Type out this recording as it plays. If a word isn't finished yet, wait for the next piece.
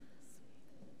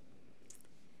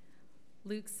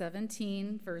Luke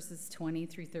 17, verses 20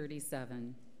 through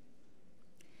 37.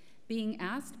 Being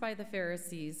asked by the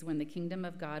Pharisees when the kingdom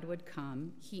of God would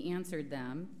come, he answered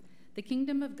them, "The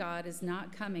kingdom of God is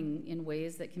not coming in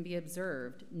ways that can be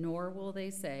observed, nor will they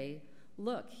say,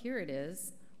 'Look, here it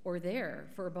is,' or 'there,'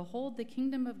 for behold, the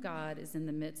kingdom of God is in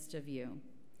the midst of you."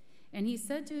 And he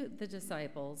said to the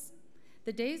disciples,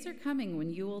 "The days are coming when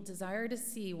you will desire to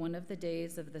see one of the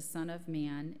days of the Son of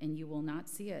Man, and you will not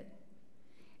see it.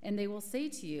 And they will say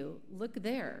to you, 'Look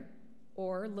there,'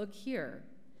 or 'Look here.'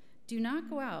 Do not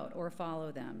go out or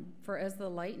follow them, for as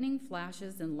the lightning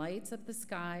flashes and lights up the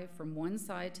sky from one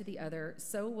side to the other,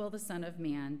 so will the Son of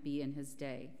Man be in his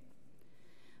day.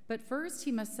 But first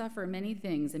he must suffer many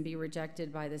things and be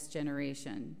rejected by this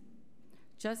generation.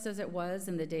 Just as it was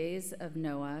in the days of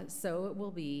Noah, so it will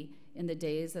be in the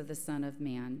days of the Son of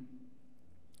Man.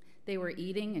 They were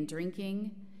eating and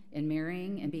drinking and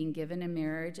marrying and being given in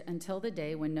marriage until the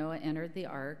day when Noah entered the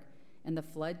ark and the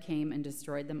flood came and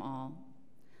destroyed them all.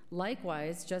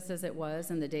 Likewise, just as it was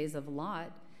in the days of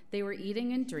Lot, they were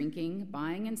eating and drinking,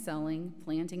 buying and selling,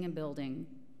 planting and building.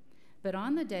 But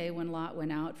on the day when Lot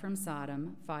went out from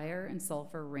Sodom, fire and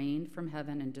sulfur rained from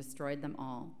heaven and destroyed them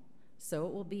all. So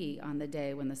it will be on the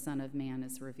day when the Son of Man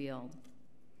is revealed.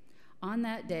 On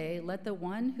that day, let the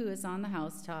one who is on the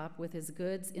housetop with his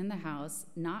goods in the house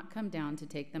not come down to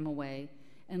take them away,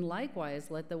 and likewise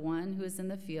let the one who is in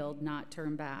the field not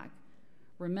turn back.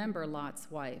 Remember Lot's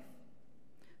wife.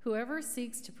 Whoever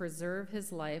seeks to preserve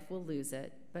his life will lose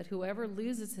it, but whoever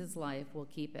loses his life will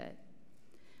keep it.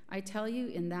 I tell you,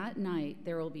 in that night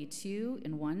there will be two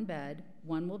in one bed,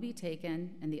 one will be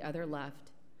taken and the other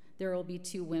left. There will be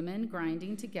two women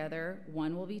grinding together,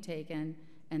 one will be taken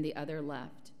and the other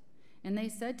left. And they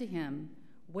said to him,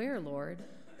 "Where, Lord?"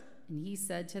 And he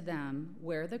said to them,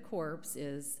 "Where the corpse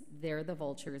is, there the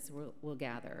vultures will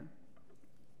gather."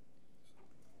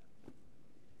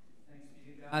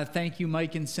 Thank you,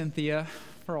 Mike and Cynthia,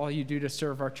 for all you do to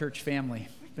serve our church family.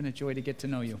 It's been a joy to get to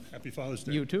know you. Happy Father's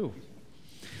Day. You too.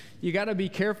 You got to be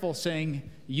careful saying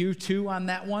 "you too" on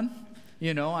that one.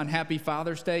 On Happy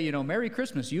Father's Day, Merry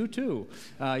Christmas, you too.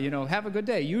 Have a good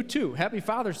day, you too. Happy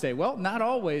Father's Day. Well, not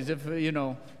always if,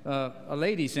 a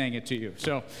lady sang it to you.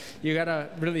 So you got to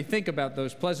really think about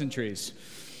those pleasantries.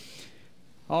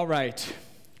 All right.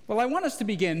 Well, I want us to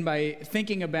begin by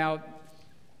thinking about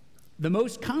the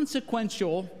most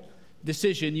consequential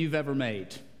decision you've ever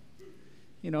made.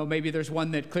 Maybe there's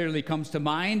one that clearly comes to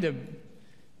mind,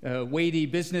 a weighty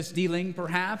business dealing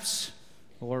perhaps,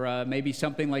 or maybe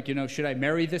something like, should I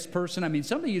marry this person? I mean,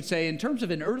 something you'd say in terms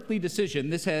of an earthly decision,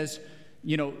 this has,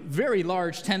 very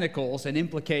large tentacles and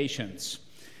implications.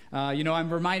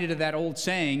 I'm reminded of that old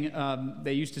saying,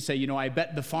 they used to say, I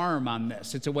bet the farm on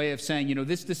this. It's a way of saying,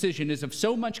 this decision is of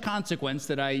so much consequence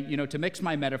that to mix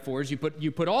my metaphors, you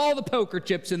put all the poker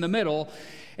chips in the middle,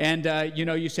 and,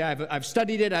 you say, I've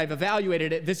studied it, I've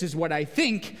evaluated it, this is what I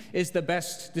think is the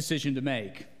best decision to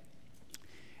make.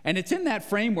 And it's in that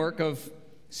framework of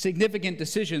significant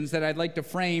decisions that I'd like to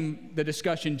frame the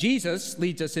discussion Jesus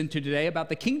leads us into today about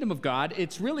the kingdom of God.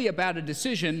 It's really about a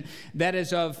decision that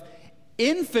is of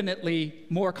infinite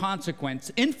more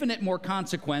consequence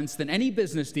than any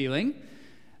business dealing,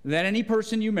 than any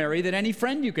person you marry, than any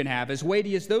friend you can have. As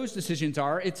weighty as those decisions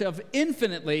are, it's of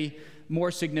infinitely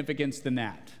more significance than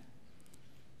that,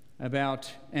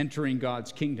 about entering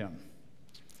God's kingdom.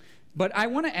 But I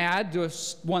want to add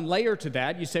just one layer to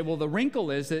that. You say, well, the wrinkle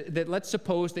is that let's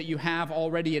suppose that you have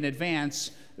already in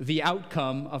advance the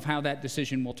outcome of how that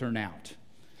decision will turn out.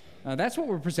 That's what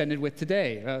we're presented with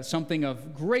today, something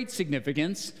of great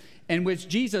significance, in which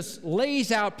Jesus lays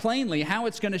out plainly how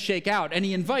it's going to shake out. And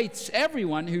he invites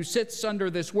everyone who sits under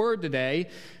this word today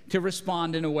to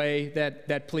respond in a way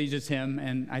that pleases him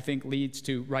and I think leads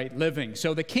to right living.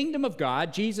 So the kingdom of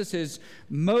God, Jesus is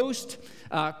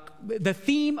the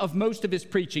theme of most of his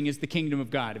preaching is the kingdom of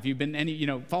God. If you've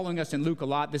been following us in Luke a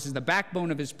lot, this is the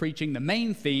backbone of his preaching, the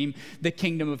main theme, the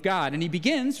kingdom of God. And he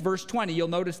begins, verse 20, you'll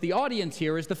notice the audience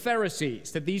here is the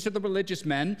Pharisees, that these are the religious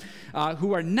men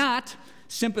who are not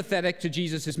sympathetic to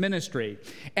Jesus' ministry.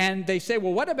 And they say,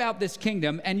 well, what about this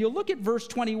kingdom? And you'll look at verse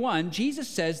 21, Jesus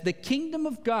says, the kingdom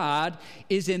of God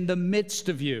is in the midst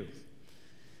of you.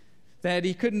 That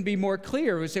he couldn't be more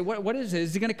clear. We say, what is it?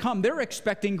 Is it going to come? They're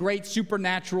expecting great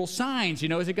supernatural signs.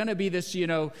 Is it going to be this,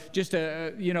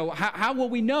 how will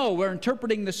we know? We're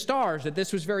interpreting the stars, that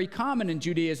this was very common in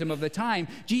Judaism of the time.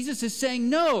 Jesus is saying,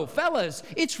 no, fellas,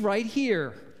 it's right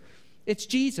here. It's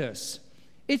Jesus.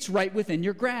 It's right within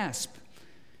your grasp.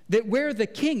 That where the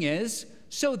king is,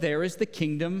 so there is the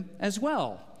kingdom as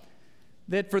well.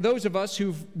 that for those of us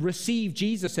who've received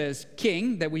Jesus as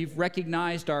King, that we've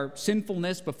recognized our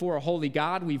sinfulness before a holy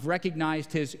God, we've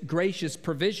recognized his gracious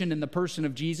provision in the person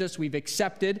of Jesus, we've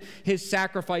accepted his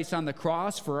sacrifice on the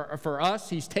cross for us,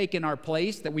 he's taken our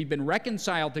place, that we've been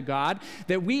reconciled to God,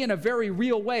 that we in a very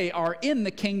real way are in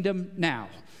the kingdom now.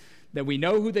 That we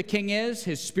know who the King is,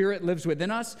 his Spirit lives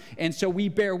within us, and so we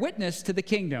bear witness to the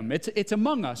kingdom. It's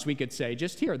among us, we could say,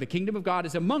 just here. The kingdom of God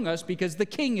is among us because the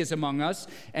King is among us,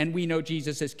 and we know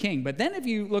Jesus as King. But then if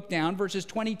you look down, verses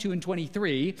 22 and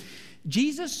 23,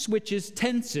 Jesus switches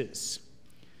tenses.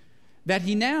 That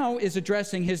he now is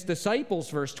addressing his disciples,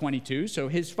 verse 22, so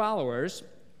his followers,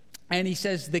 and he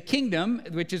says, the kingdom,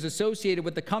 which is associated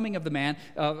with the coming of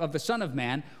the Son of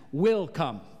Man, will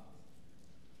come.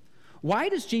 Why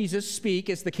does Jesus speak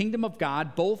as the kingdom of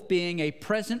God, both being a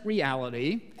present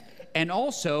reality and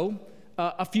also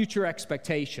a future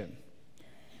expectation?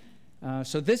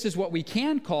 So this is what we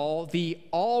can call the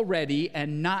already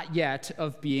and not yet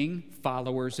of being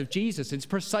followers of Jesus. It's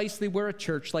precisely where a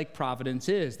church like Providence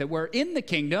is, that we're in the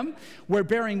kingdom, we're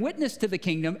bearing witness to the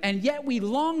kingdom, and yet we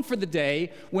long for the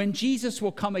day when Jesus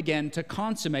will come again to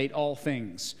consummate all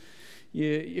things.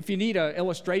 If you need an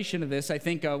illustration of this, I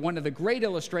think one of the great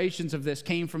illustrations of this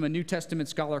came from a New Testament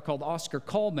scholar called Oscar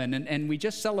Cullmann, and we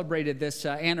just celebrated this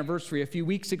anniversary a few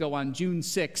weeks ago on June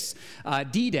 6,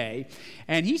 D-Day.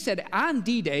 And he said, on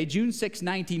D-Day, June 6,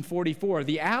 1944,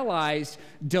 the Allies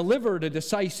delivered a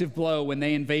decisive blow when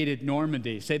they invaded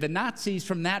Normandy. Say the Nazis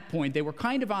from that point, they were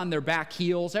kind of on their back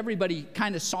heels. Everybody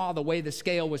kind of saw the way the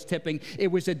scale was tipping. It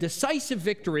was a decisive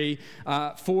victory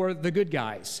for the good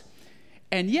guys.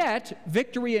 And yet,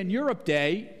 Victory in Europe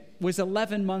Day was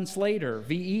 11 months later,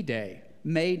 VE Day,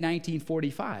 May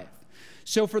 1945.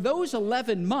 So for those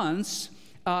 11 months,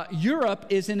 Europe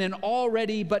is in an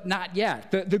already but not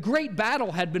yet. The great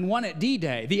battle had been won at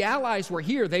D-Day. The Allies were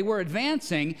here. They were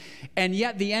advancing, and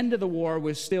yet the end of the war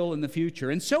was still in the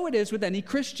future. And so it is with any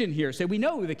Christian here. So we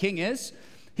know who the King is.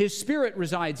 His Spirit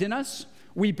resides in us.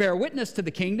 We bear witness to the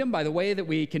kingdom by the way that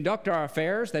we conduct our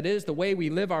affairs, that is, the way we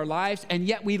live our lives, and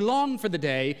yet we long for the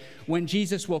day when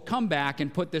Jesus will come back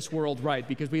and put this world right,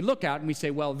 because we look out and we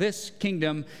say, well, this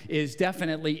kingdom is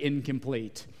definitely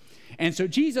incomplete. And so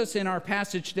Jesus in our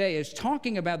passage today is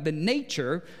talking about the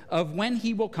nature of when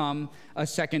he will come a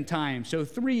second time. So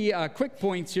three quick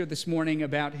points here this morning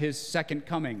about his second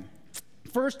coming.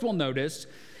 First, we'll notice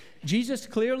Jesus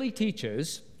clearly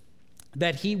teaches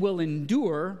that he will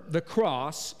endure the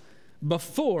cross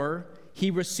before he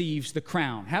receives the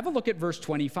crown. Have a look at verse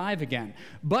 25 again.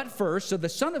 But first, so the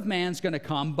Son of Man's going to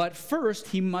come, but first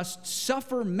he must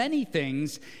suffer many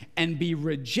things and be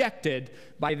rejected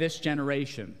by this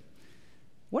generation.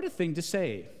 What a thing to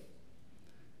say.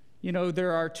 You know,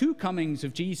 there are two comings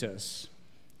of Jesus.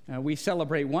 We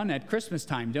celebrate one at Christmas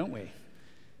time, don't we?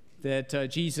 That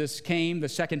Jesus came, the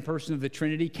second person of the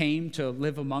Trinity, came to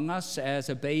live among us as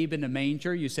a babe in a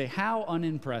manger. You say, how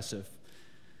unimpressive.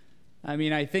 I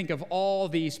mean, I think of all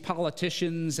these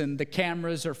politicians and the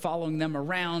cameras are following them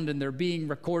around and they're being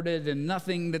recorded and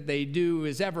nothing that they do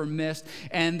is ever missed.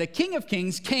 And the King of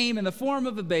Kings came in the form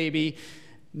of a baby.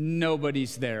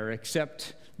 Nobody's there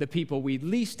except the people we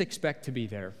least expect to be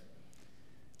there.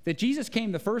 That Jesus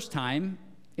came the first time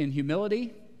in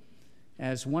humility,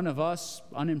 as one of us,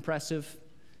 unimpressive,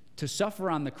 to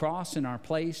suffer on the cross in our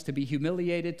place, to be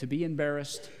humiliated, to be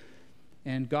embarrassed.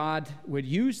 And God would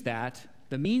use that,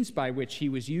 the means by which he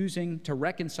was using to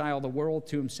reconcile the world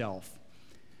to himself.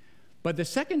 But the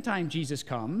second time Jesus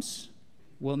comes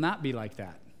will not be like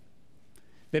that.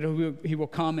 That he will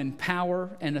come in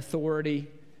power and authority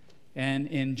and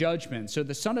in judgment. So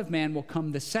the Son of Man will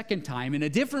come the second time in a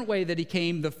different way that he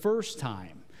came the first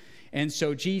time. And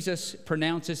so Jesus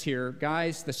pronounces here,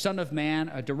 guys, the Son of Man,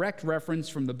 a direct reference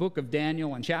from the book of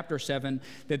Daniel in chapter 7,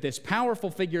 that this powerful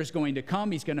figure is going to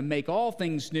come. He's going to make all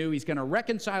things new. He's going to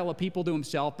reconcile a people to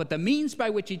himself. But the means by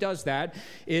which he does that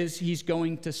is he's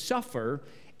going to suffer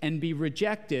and be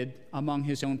rejected among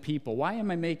his own people. Why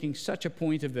am I making such a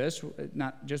point of this?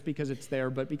 Not just because it's there,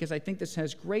 but because I think this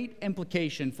has great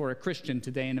implication for a Christian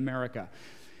today in America.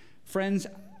 Friends,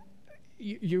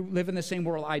 you live in the same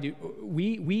world I do.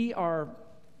 We are,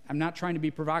 I'm not trying to be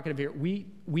provocative here,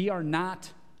 we are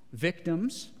not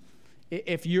victims.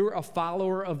 If you're a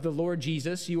follower of the Lord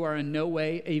Jesus, you are in no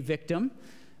way a victim.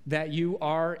 That you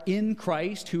are in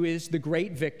Christ, who is the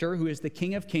great victor, who is the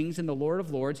King of Kings and the Lord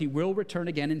of Lords. He will return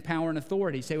again in power and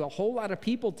authority. Say, well, a whole lot of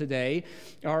people today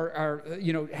are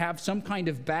have some kind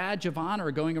of badge of honor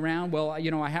going around. Well,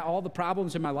 I have all the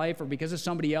problems in my life are because of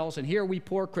somebody else. And here we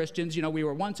poor Christians, we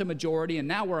were once a majority and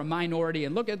now we're a minority.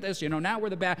 And look at this, now we're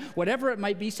the bad, whatever it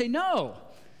might be. Say, no.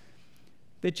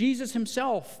 That Jesus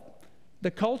himself,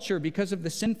 the culture, because of the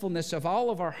sinfulness of all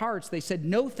of our hearts, they said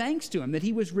no thanks to him, that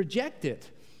he was rejected.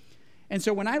 And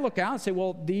so when I look out and say,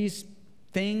 well, these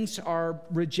things are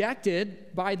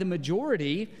rejected by the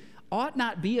majority, ought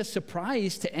not be a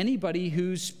surprise to anybody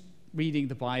who's reading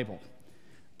the Bible,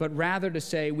 but rather to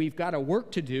say we've got a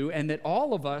work to do, and that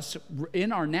all of us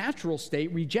in our natural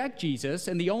state reject Jesus,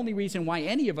 and the only reason why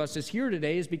any of us is here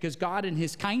today is because God in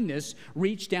his kindness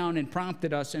reached down and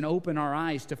prompted us and opened our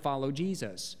eyes to follow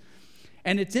Jesus.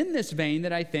 And it's in this vein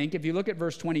that I think, if you look at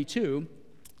verse 22,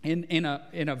 in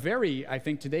a very, I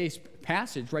think today's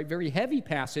passage, right, very heavy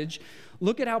passage,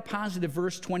 look at how positive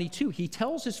verse 22. He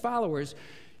tells his followers,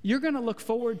 you're going to look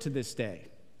forward to this day.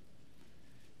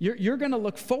 You're going to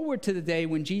look forward to the day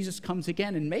when Jesus comes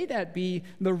again, and may that be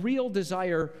the real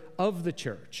desire of the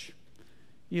church.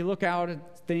 You look out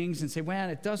at things and say, well,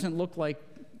 it doesn't look like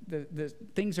the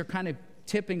things are kind of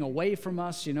tipping away from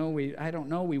us. You know, I don't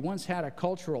know, we once had a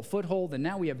cultural foothold, and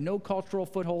now we have no cultural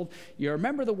foothold. You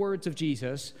remember the words of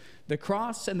Jesus, the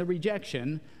cross and the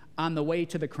rejection on the way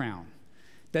to the crown.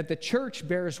 That the church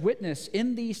bears witness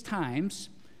in these times,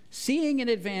 seeing in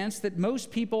advance that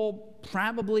most people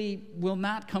probably will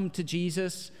not come to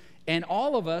Jesus, and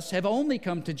all of us have only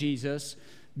come to Jesus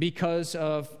because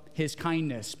of his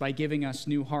kindness by giving us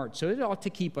new hearts. So it ought to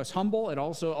keep us humble. It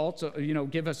also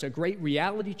give us a great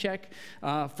reality check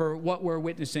for what we're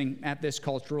witnessing at this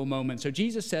cultural moment. So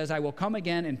Jesus says, I will come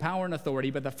again in power and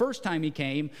authority, but the first time he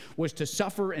came was to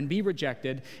suffer and be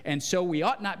rejected. And so we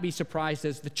ought not be surprised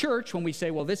as the church when we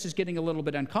say, well, this is getting a little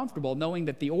bit uncomfortable, knowing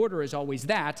that the order is always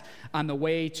that on the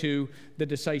way to the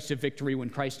decisive victory when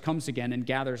Christ comes again and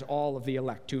gathers all of the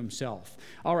elect to himself.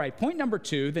 All right, point number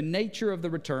 2, the nature of the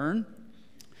return.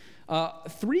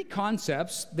 3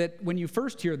 concepts that when you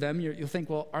first hear them, you'll think,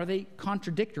 well, are they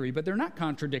contradictory? But they're not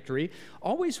contradictory.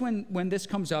 Always when this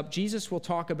comes up, Jesus will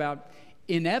talk about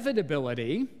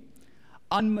inevitability,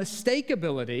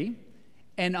 unmistakability,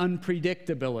 and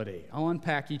unpredictability. I'll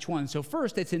unpack each one. So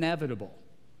first, it's inevitable.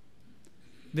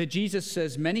 That Jesus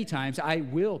says many times, I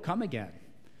will come again.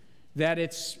 That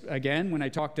it's, again, when I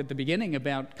talked at the beginning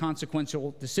about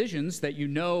consequential decisions, that you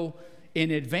know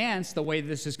in advance the way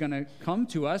this is going to come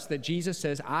to us, that Jesus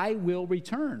says, I will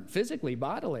return physically,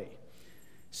 bodily.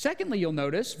 Secondly, you'll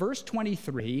notice, verse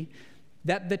 23,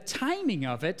 that the timing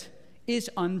of it is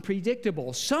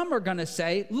unpredictable. Some are going to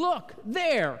say, look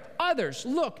there. Others,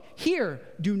 look here.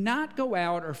 Do not go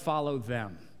out or follow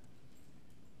them.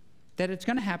 That it's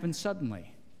going to happen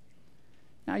suddenly.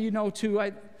 Now, you know, too,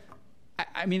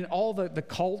 I mean, all the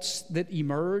cults that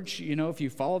emerge, you know, if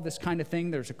you follow this kind of thing,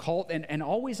 there's a cult, and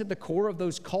always at the core of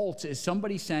those cults is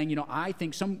somebody saying, you know, I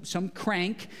think some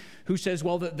crank who says,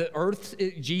 well, the earth,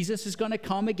 Jesus is going to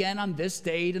come again on this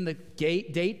date, and the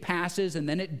date passes, and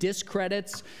then it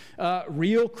discredits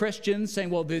real Christians, saying,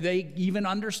 well, do they even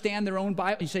understand their own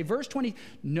Bible? You say, verse 20,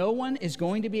 no one is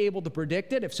going to be able to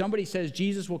predict it. If somebody says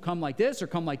Jesus will come like this,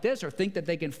 or think that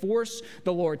they can force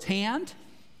the Lord's hand,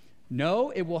 no,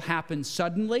 it will happen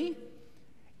suddenly,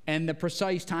 and the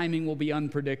precise timing will be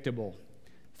unpredictable.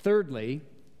 Thirdly,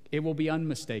 it will be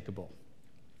unmistakable.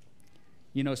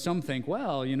 You know, some think,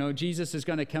 well, you know, Jesus is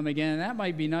going to come again. That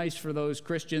might be nice for those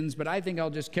Christians, but I think I'll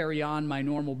just carry on my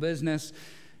normal business.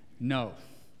 No.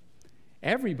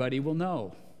 Everybody will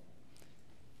know.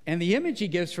 And the image he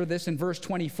gives for this in verse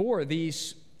 24,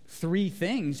 these 3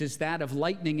 things, is that of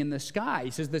lightning in the sky.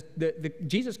 He says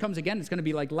Jesus comes again, it's going to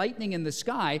be like lightning in the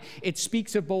sky. It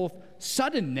speaks of both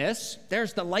suddenness,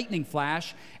 there's the lightning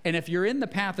flash, and if you're in the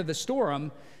path of the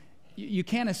storm, you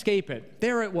can't escape it.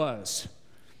 There it was.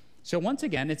 So once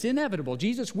again, it's inevitable.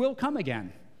 Jesus will come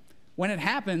again. When it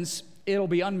happens, it'll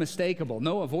be unmistakable,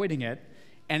 no avoiding it,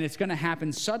 and it's going to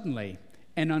happen suddenly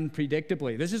and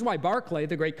unpredictably. This is why Barclay,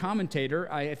 the great commentator,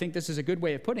 I think this is a good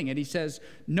way of putting it. He says,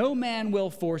 no man will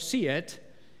foresee it,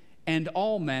 and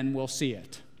all men will see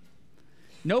it.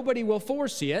 Nobody will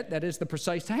foresee it. That is the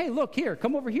precise time. Hey, look here,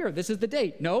 come over here. This is the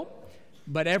date. No,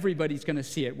 but everybody's going to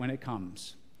see it when it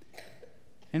comes.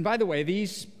 And by the way,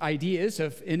 these ideas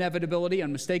of inevitability,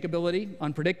 unmistakability,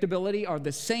 unpredictability are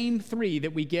the same 3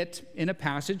 that we get in a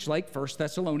passage like 1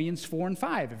 Thessalonians 4 and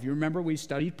 5. If you remember, we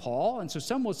studied Paul, and so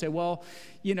some will say, well,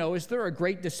 you know, is there a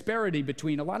great disparity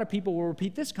between, a lot of people will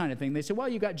repeat this kind of thing. They say, well,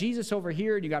 you got Jesus over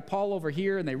here, and you got Paul over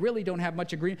here, and they really don't have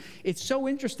much agreement. It's so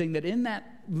interesting that in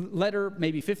that letter,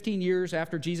 maybe 15 years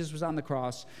after Jesus was on the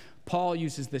cross, Paul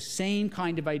uses the same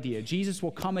kind of idea. Jesus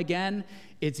will come again.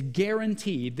 It's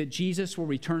guaranteed that Jesus will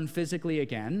return physically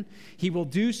again. He will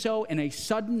do so in a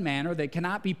sudden manner that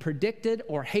cannot be predicted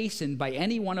or hastened by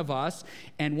any one of us.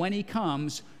 And when he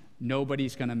comes,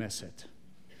 nobody's going to miss it.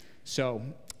 So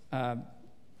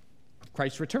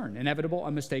Christ's return, inevitable,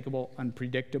 unmistakable,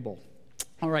 unpredictable.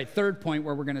 All right, third point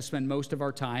where we're going to spend most of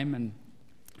our time, and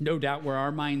no doubt where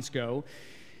our minds go,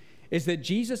 is that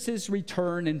Jesus'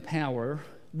 return in power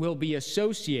will be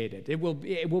associated. It will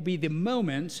be the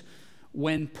moment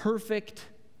when perfect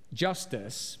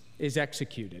justice is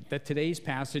executed. That today's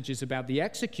passage is about the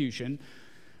execution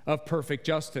of perfect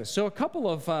justice. So a couple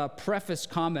of preface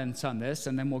comments on this,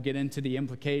 and then we'll get into the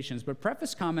implications. But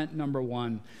preface comment number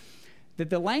one, that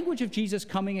the language of Jesus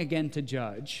coming again to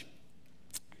judge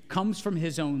comes from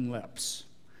his own lips.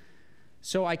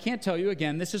 So I can't tell you,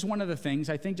 again, this is one of the things,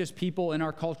 I think just people in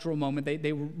our cultural moment,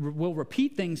 they will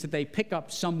repeat things that they pick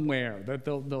up somewhere.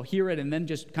 They'll hear it and then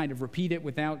just kind of repeat it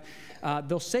without,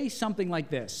 they'll say something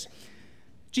like this: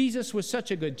 Jesus was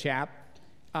such a good chap.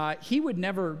 He would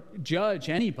never judge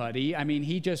anybody. I mean,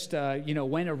 he just,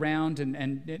 went around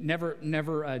and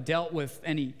never dealt with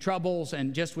any troubles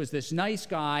and just was this nice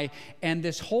guy. And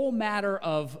this whole matter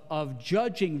of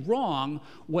judging wrong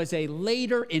was a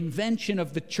later invention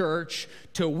of the church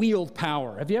to wield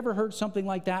power. Have you ever heard something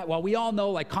like that? Well, we all know,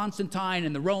 like Constantine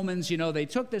and the Romans, they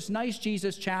took this nice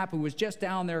Jesus chap who was just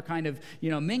down there kind of,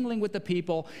 mingling with the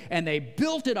people, and they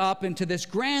built it up into this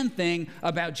grand thing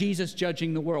about Jesus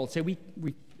judging the world. Say,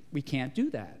 we can't do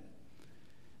that.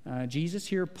 Jesus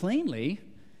here plainly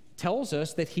tells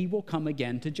us that he will come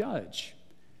again to judge.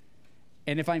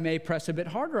 And if I may press a bit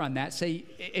harder on that, say,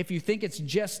 if you think it's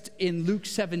just in Luke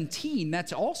 17,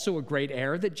 that's also a great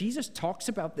error, that Jesus talks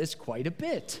about this quite a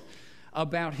bit,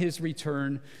 about his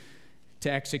return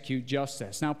to execute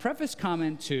justice. Now, preface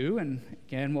comment two, and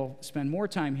again, we'll spend more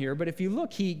time here, but if you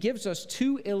look, he gives us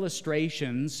two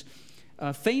illustrations,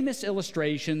 famous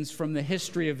illustrations from the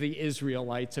history of the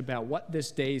Israelites about what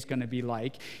this day is going to be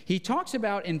like. He talks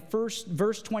about in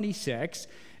verse 26,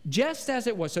 just as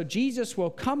it was. So Jesus will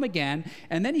come again,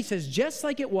 and then he says, just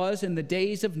like it was in the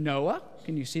days of Noah.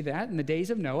 Can you see that? In the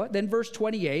days of Noah. Then verse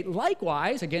 28,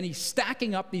 likewise, again, he's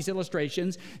stacking up these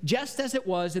illustrations, just as it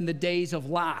was in the days of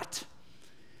Lot.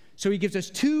 So he gives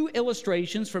us two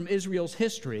illustrations from Israel's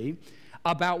history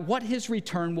about what his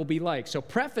return will be like. So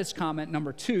preface comment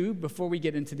number two, before we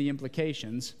get into the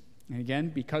implications, and again,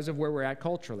 because of where we're at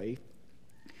culturally,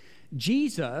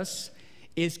 Jesus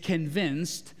is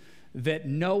convinced that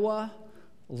Noah,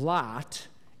 Lot,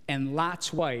 and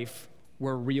Lot's wife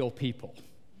were real people.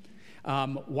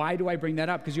 Why do I bring that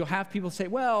up? Because you'll have people say,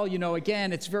 well,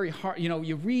 again, it's very hard.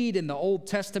 You read in the Old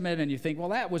Testament and you think, well,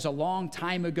 that was a long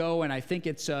time ago, and I think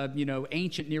it's,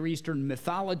 ancient Near Eastern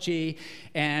mythology,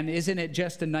 and isn't it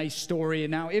just a nice story? And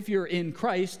now, if you're in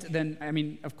Christ,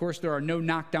 then, of course, there are no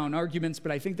knockdown arguments,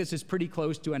 but I think this is pretty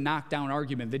close to a knockdown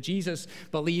argument, that Jesus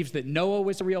believes that Noah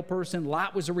was a real person,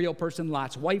 Lot was a real person,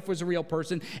 Lot's wife was a real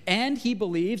person, and he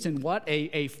believes in what?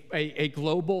 A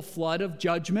global flood of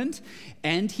judgment,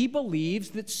 and he believes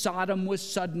that Sodom was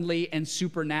suddenly and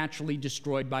supernaturally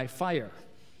destroyed by fire.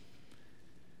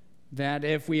 That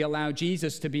if we allow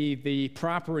Jesus to be the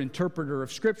proper interpreter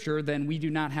of Scripture, then we do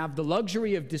not have the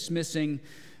luxury of dismissing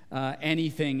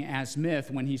anything as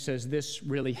myth when he says this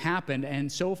really happened.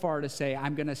 And so far to say,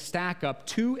 I'm going to stack up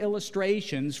two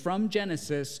illustrations from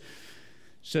Genesis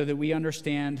so that we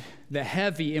understand the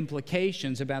heavy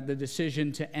implications about the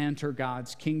decision to enter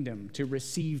God's kingdom, to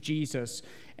receive Jesus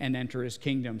and enter his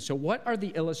kingdom. So what are the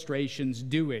illustrations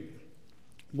doing?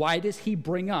 Why does he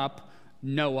bring up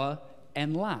Noah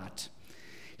and Lot?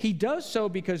 He does so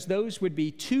because those would be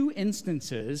two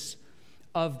instances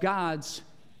of God's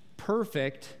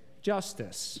perfect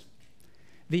justice,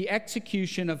 the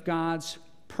execution of God's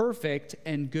perfect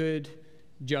and good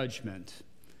judgment.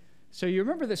 So you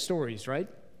remember the stories, right?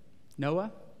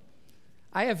 Noah?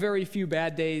 I have very few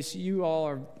bad days. You all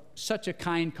are such a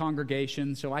kind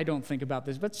congregation, so I don't think about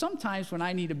this. But sometimes when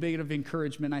I need a bit of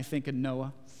encouragement, I think of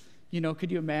Noah.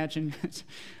 Could you imagine?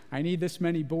 I need this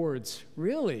many boards.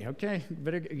 Really? Okay.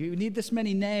 You need this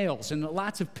many nails and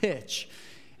lots of pitch.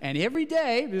 And every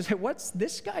day, you'd say, what's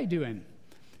this guy doing?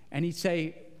 And he'd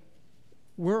say,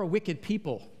 we're a wicked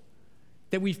people,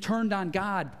 that we've turned on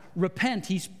God. Repent.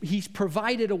 He's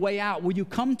provided a way out. Will you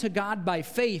come to God by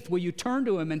faith? Will you turn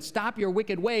to him and stop your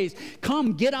wicked ways?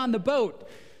 Come, get on the boat.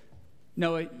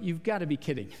 Noah, you've got to be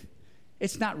kidding.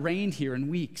 It's not rained here in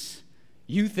weeks.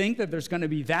 You think that there's going to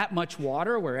be that much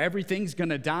water where everything's going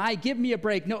to die? Give me a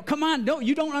break. No, come on. No,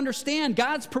 you don't understand.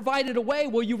 God's provided a way.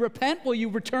 Will you repent? Will you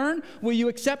return? Will you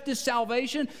accept his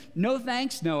salvation? No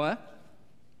thanks, Noah.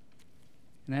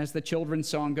 And as the children's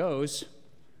song goes,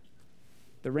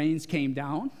 the rains came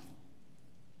down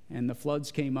and the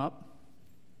floods came up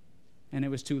and it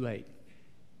was too late.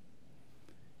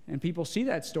 And people see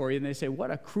that story and they say, what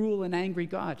a cruel and angry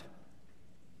God.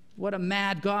 What a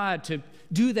mad God to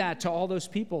do that to all those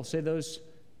people. Say those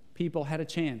people had a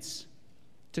chance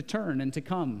to turn and to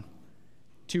come,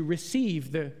 to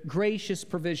receive the gracious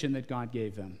provision that God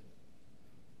gave them.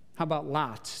 How about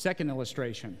Lot? Second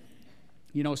illustration.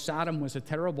 You know, Sodom was a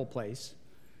terrible place,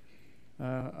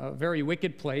 a very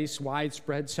wicked place,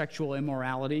 widespread sexual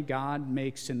immorality. God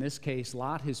makes, in this case,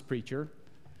 Lot his preacher.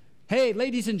 Hey,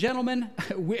 ladies and gentlemen,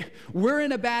 we're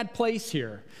in a bad place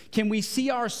here. Can we see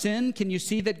our sin? Can you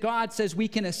see that God says we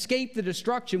can escape the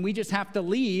destruction? We just have to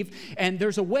leave, and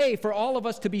there's a way for all of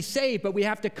us to be saved, but we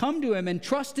have to come to him and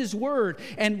trust his word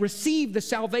and receive the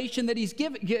salvation that he's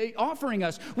offering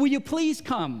us. Will you please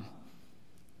come?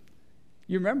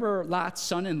 You remember Lot's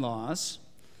son-in-laws.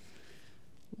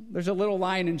 There's a little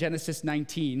line in Genesis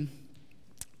 19.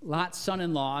 Lot's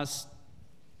son-in-laws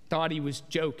thought he was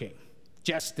joking.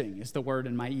 Jesting is the word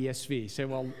in my ESV. Say,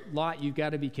 well, Lot, you've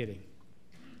got to be kidding.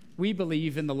 We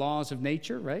believe in the laws of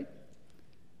nature, right?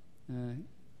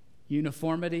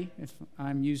 Uniformity, if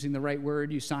I'm using the right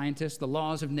word, you scientists, the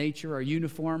laws of nature are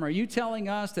uniform. Are you telling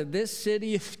us that this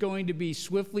city is going to be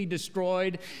swiftly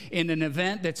destroyed in an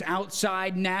event that's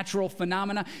outside natural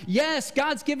phenomena? Yes,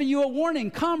 God's given you a warning.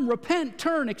 Come, repent,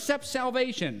 turn, accept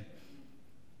salvation.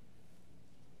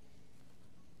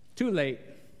 Too late.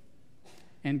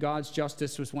 And God's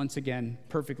justice was once again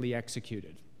perfectly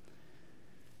executed.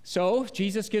 So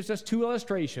Jesus gives us two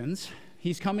illustrations.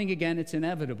 He's coming again. It's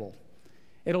inevitable.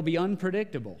 It'll be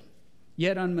unpredictable,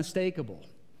 yet unmistakable.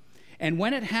 And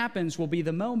when it happens will be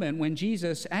the moment when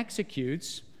Jesus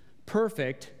executes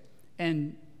perfect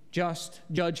and just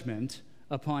judgment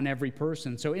upon every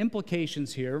person. So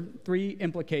implications here, three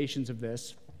implications of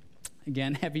this.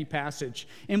 Again, heavy passage.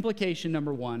 Implication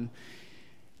number one,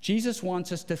 Jesus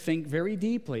wants us to think very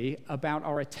deeply about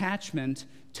our attachment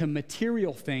to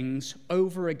material things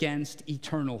over against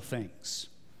eternal things.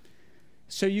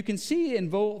 So you can see in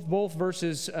both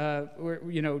verses,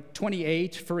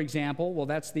 28, for example. Well,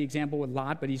 that's the example with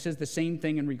Lot, but he says the same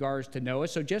thing in regards to Noah.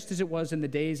 So just as it was in the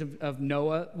days of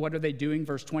Noah, what are they doing?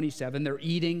 Verse 27, they're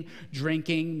eating,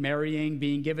 drinking, marrying,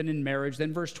 being given in marriage.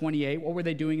 Then verse 28, what were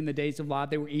they doing in the days of Lot?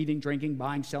 They were eating, drinking,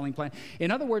 buying, selling, planting.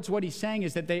 In other words, what he's saying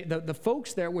is that the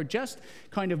folks there were just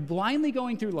kind of blindly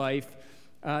going through life,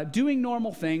 doing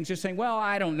normal things, just saying, well,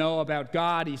 I don't know about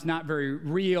God. He's not very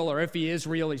real, or if he is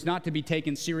real, he's not to be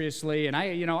taken seriously. And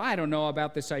I don't know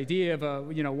about this idea of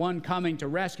one coming to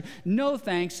rescue. No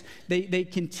thanks. They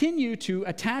continue to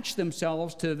attach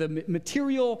themselves to the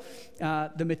material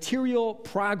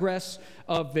progress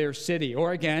of their city.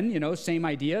 Or again, same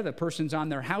idea. The person's on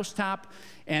their housetop,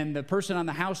 and the person on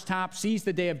the housetop sees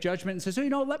the day of judgment and says,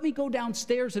 let me go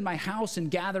downstairs in my house and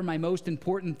gather my most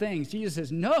important things. Jesus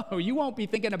says, no, you won't be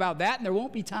thinking about that, and there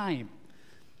won't be time.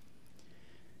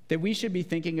 That we should be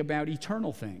thinking about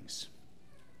eternal things.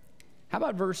 How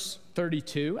about verse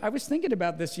 32? I was thinking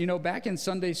about this, back in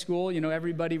Sunday school,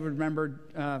 everybody remembered,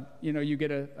 you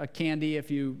get a candy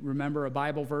if you remember a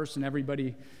Bible verse, and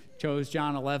everybody chose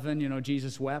John 11,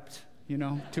 Jesus wept,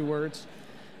 2 words.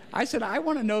 I said, I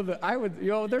want to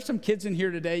know there's some kids in here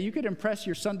today. You could impress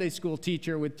your Sunday school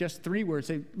teacher with just 3 words.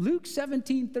 Say, Luke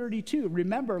 17:32,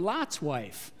 remember Lot's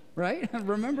wife, right?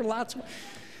 Remember Lot's wife.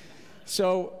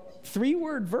 So,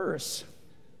 3-word verse,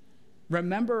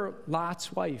 remember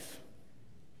Lot's wife.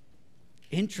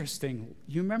 Interesting.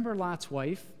 You remember Lot's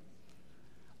wife?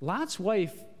 Lot's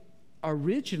wife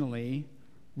originally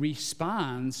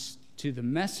responds to the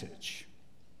message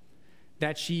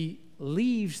that she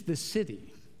leaves the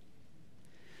city.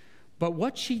 But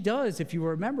what she does, if you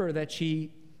remember, that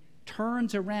she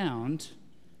turns around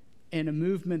in a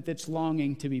movement that's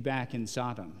longing to be back in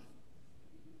Sodom.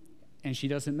 And she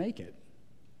doesn't make it.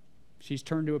 She's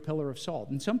turned to a pillar of salt.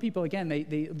 And some people, again,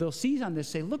 they'll seize on this,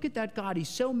 say, look at that God. He's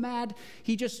so mad.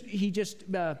 He just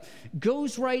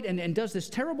goes right and does this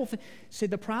terrible thing. Say,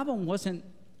 the problem wasn't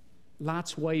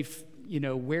Lot's wife,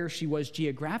 where she was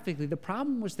geographically. The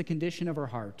problem was the condition of her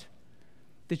heart.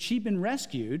 That she'd been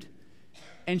rescued.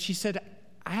 And she said,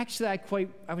 I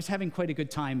was having quite a good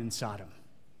time in Sodom.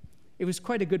 It was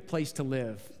quite a good place to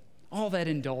live. All that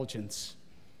indulgence.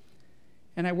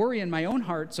 And I worry in my own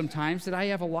heart sometimes that I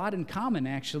have a lot in common,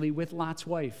 actually, with Lot's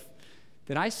wife.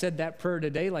 That I said that prayer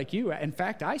today like you. In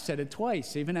fact, I said it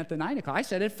twice, even at the 9 o'clock. I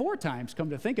said it 4 times, come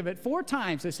to think of it. 4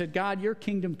 times I said, God, your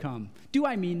kingdom come. Do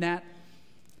I mean that?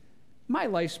 My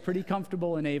life's pretty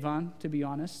comfortable in Avon, to be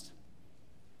honest.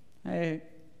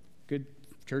 Good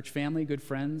church family, good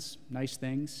friends, nice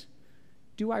things.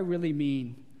 Do I really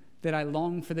mean that I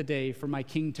long for the day for my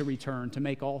king to return to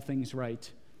make all things right?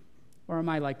 Or am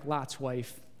I like Lot's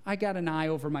wife? I got an eye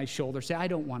over my shoulder, say, I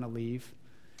don't want to leave.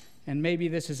 And maybe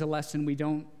this is a lesson we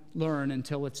don't learn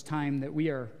until it's time that we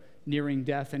are nearing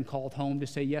death and called home to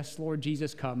say, yes, Lord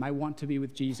Jesus, come. I want to be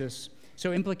with Jesus.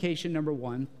 So implication number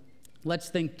one, let's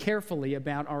think carefully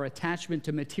about our attachment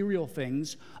to material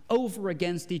things over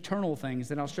against eternal things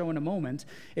that I'll show in a moment.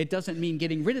 It doesn't mean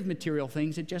getting rid of material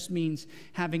things. It just means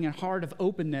having a heart of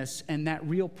openness and that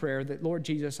real prayer that, Lord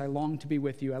Jesus, I long to be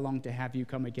with you. I long to have you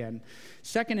come again.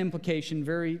 Second implication,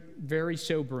 very, very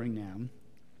sobering now,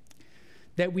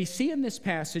 that we see in this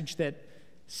passage that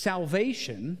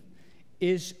salvation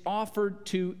is offered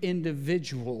to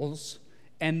individuals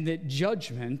and that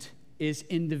judgment is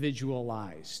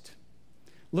individualized.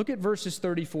 Look at verses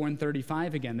 34 and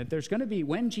 35 again, that there's going to be,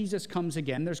 when Jesus comes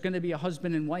again, there's going to be a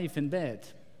husband and wife in bed.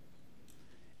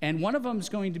 And one of them is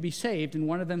going to be saved and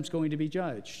one of them is going to be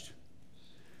judged.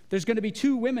 There's going to be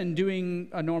two women doing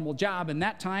a normal job. And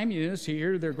that time, you know, so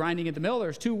here they're grinding at the mill.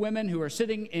 There's two women who are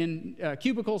sitting in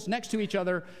cubicles next to each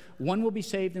other. One will be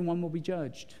saved and one will be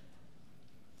judged.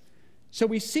 So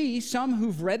we see some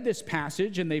who've read this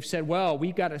passage and they've said, well,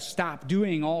 we've got to stop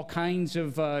doing all kinds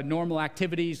of normal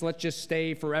activities. Let's just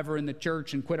stay forever in the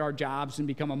church and quit our jobs and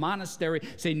become a monastery.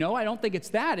 Say, no, I don't think it's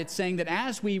that. It's saying that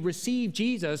as we receive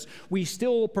Jesus, we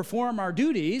still perform our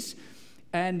duties.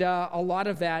 And a lot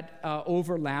of that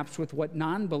overlaps with what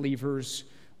non-believers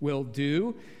will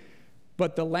do.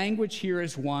 But the language here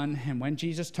is one, and when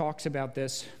Jesus talks about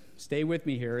this, stay with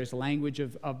me here, is language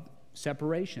of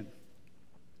separation.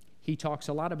 He talks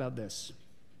a lot about this.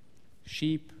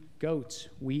 Sheep, goats,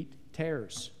 wheat,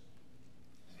 tares.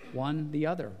 One the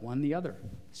other.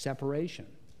 Separation.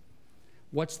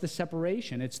 What's the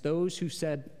separation? It's those who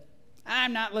said,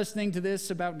 I'm not listening to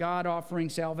this about God offering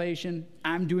salvation.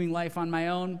 I'm doing life on my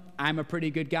own. I'm a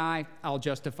pretty good guy. I'll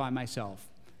justify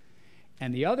myself.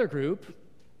 And the other group,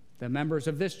 the members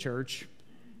of this church,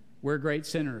 we're great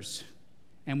sinners.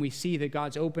 And we see that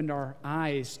God's opened our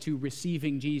eyes to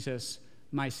receiving Jesus,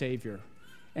 my Savior,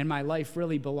 and my life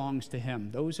really belongs to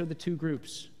him. Those are the two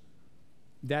groups,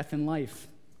 death and life.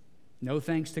 No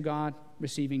thanks to God,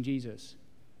 receiving Jesus.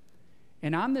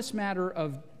 And on this matter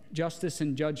of justice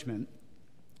and judgment,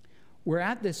 we're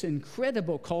at this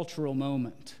incredible cultural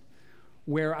moment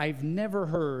where I've never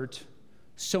heard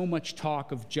so much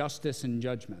talk of justice and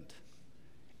judgment.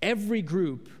 Every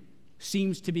group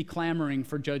seems to be clamoring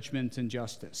for judgment and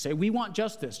justice. Say, we want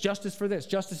justice for this,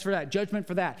 justice for that, judgment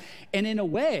for that. And in a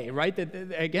way, right,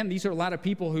 that again, these are a lot of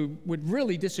people who would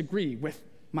really disagree with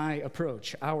my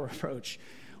approach, our approach.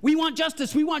 We want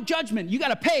justice, we want judgment, you got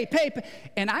to pay.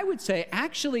 And I would say,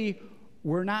 actually,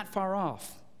 we're not far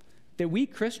off. That we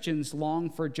Christians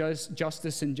long for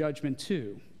justice and judgment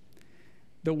too.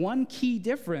 The one key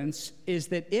difference is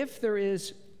that if there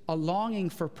is a longing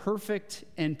for perfect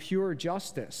and pure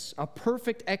justice, a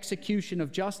perfect execution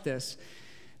of justice,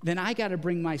 then I got to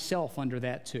bring myself under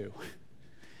that too.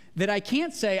 That I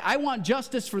can't say, I want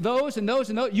justice for those and those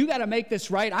and those. You got to make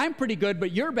this right. I'm pretty good,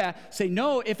 but you're bad. Say,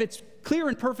 no, if it's clear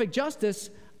and perfect justice,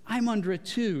 I'm under it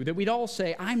too. That we'd all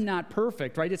say, I'm not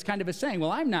perfect, right? It's kind of a saying,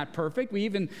 well, I'm not perfect. We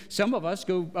even, some of us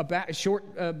go a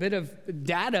short bit of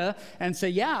data and say,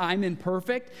 yeah, I'm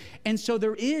imperfect. And so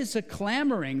there is a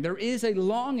clamoring, there is a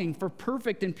longing for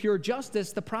perfect and pure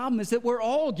justice. The problem is that we're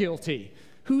all guilty.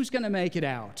 Who's going to make it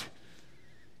out?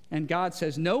 And God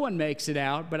says, no one makes it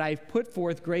out, but I've put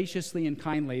forth graciously and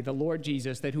kindly the Lord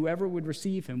Jesus, that whoever would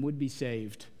receive him would be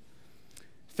saved.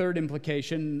 Third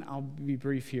implication, I'll be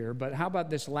brief here, but how about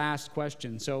this last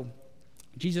question? So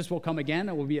Jesus will come again.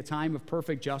 It will be a time of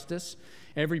perfect justice.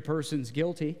 Every person's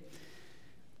guilty.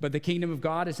 But the kingdom of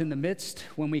God is in the midst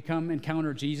when we come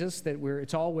encounter Jesus, that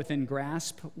it's all within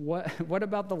grasp. What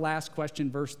about the last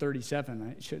question, verse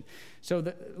 37? So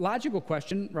the logical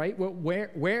question, right?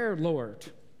 Where, Lord?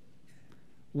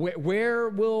 Where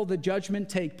will the judgment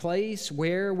take place?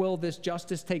 Where will this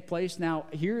justice take place? Now,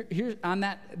 here on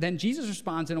that, then Jesus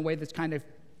responds in a way that's kind of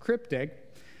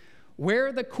cryptic.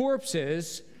 Where the corpse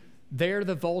is, there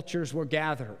the vultures will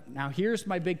gather. Now, here's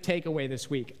my big takeaway this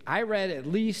week. I read at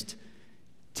least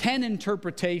 10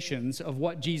 interpretations of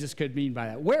what Jesus could mean by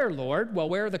that. Where, Lord? Well,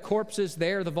 where the corpse is,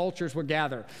 there the vultures will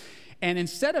gather. And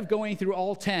instead of going through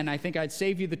all 10, I think I'd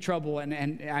save you the trouble,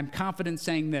 and I'm confident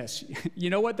saying this. You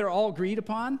know what they're all agreed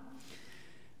upon?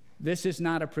 This is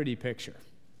not a pretty picture.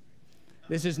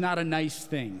 This is not a nice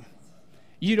thing.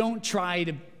 You don't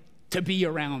try to be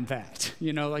around that.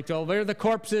 You know, like, oh, there the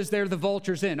corpse is, there the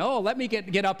vultures in. Oh, let me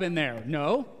get up in there.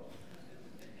 No.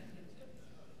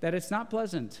 That it's not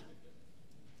pleasant.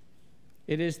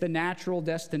 It is the natural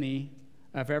destiny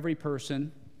of every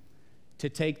person to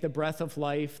take the breath of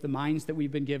life, the minds that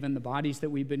we've been given, the bodies that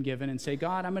we've been given, and say,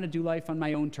 God, I'm going to do life on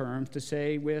my own terms, to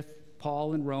say with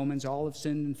Paul in Romans, all have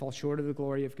sinned and fall short of the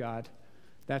glory of God.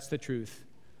 That's the truth.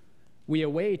 We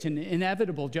await an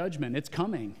inevitable judgment. It's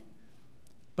coming.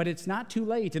 But it's not too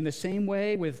late. In the same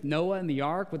way with Noah and the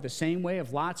ark, with the same way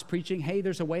of Lot's preaching, hey,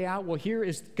 there's a way out. Well, here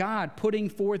is God putting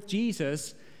forth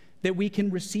Jesus that we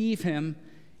can receive him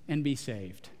and be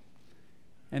saved.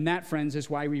 And that, friends, is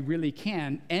why we really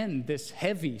can end this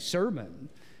heavy sermon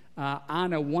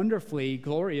on a wonderfully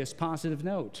glorious positive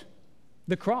note.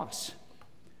 The cross.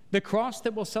 The cross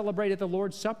that we'll celebrate at the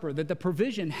Lord's Supper, that the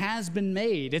provision has been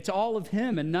made. It's all of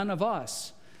him and none of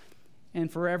us. And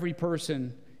for every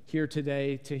person here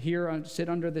today to sit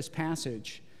under this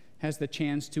passage has the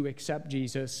chance to accept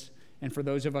Jesus, and for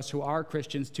those of us who are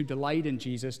Christians to delight in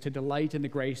Jesus, to delight in the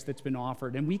grace that's been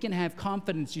offered. And we can have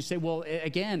confidence. You say, well,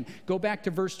 again, go back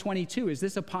to verse 22. Is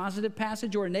this a positive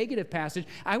passage or a negative passage?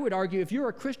 I would argue if you're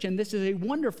a Christian, this is a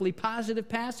wonderfully positive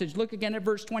passage. Look again at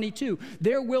verse 22.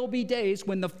 There will be days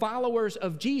when the followers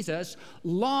of Jesus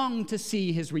long to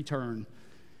see his return,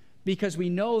 because we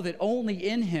know that only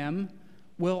in him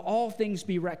will all things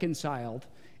be reconciled,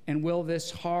 and will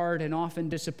this hard and often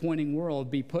disappointing world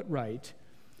be put right,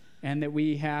 and that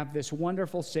we have this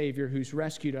wonderful Savior who's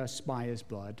rescued us by his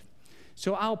blood.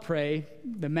 So I'll pray.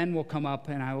 The men will come up,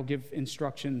 and I will give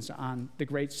instructions on the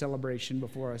great celebration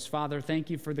before us. Father, thank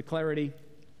you for the clarity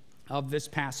of this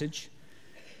passage,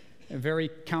 very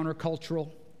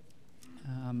countercultural.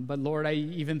 But Lord, I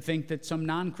even think that some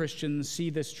non-Christians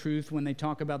see this truth when they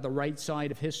talk about the right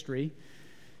side of history,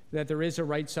 that there is a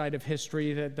right side of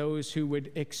history, that those who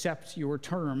would accept your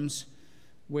terms,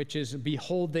 which is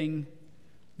beholding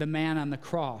the man on the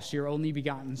cross, your only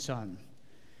begotten Son.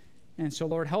 And so,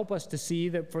 Lord, help us to see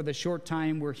that for the short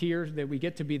time we're here, that we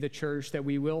get to be the church, that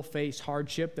we will face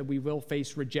hardship, that we will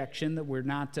face rejection, that we're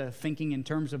not thinking in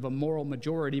terms of a moral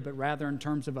majority, but rather in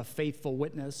terms of a faithful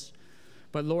witness.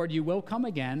 But, Lord, you will come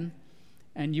again,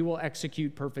 and you will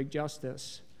execute perfect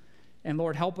justice. And,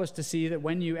 Lord, help us to see that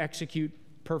when you execute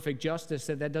perfect justice,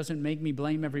 that doesn't make me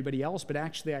blame everybody else, but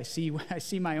actually I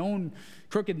see my own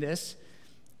crookedness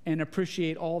and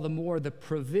appreciate all the more the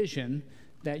provision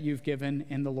that you've given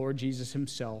in the Lord Jesus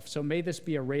himself. So may this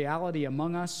be a reality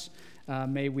among us.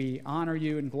 May we honor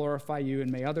you and glorify you,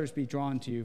 and may others be drawn to you.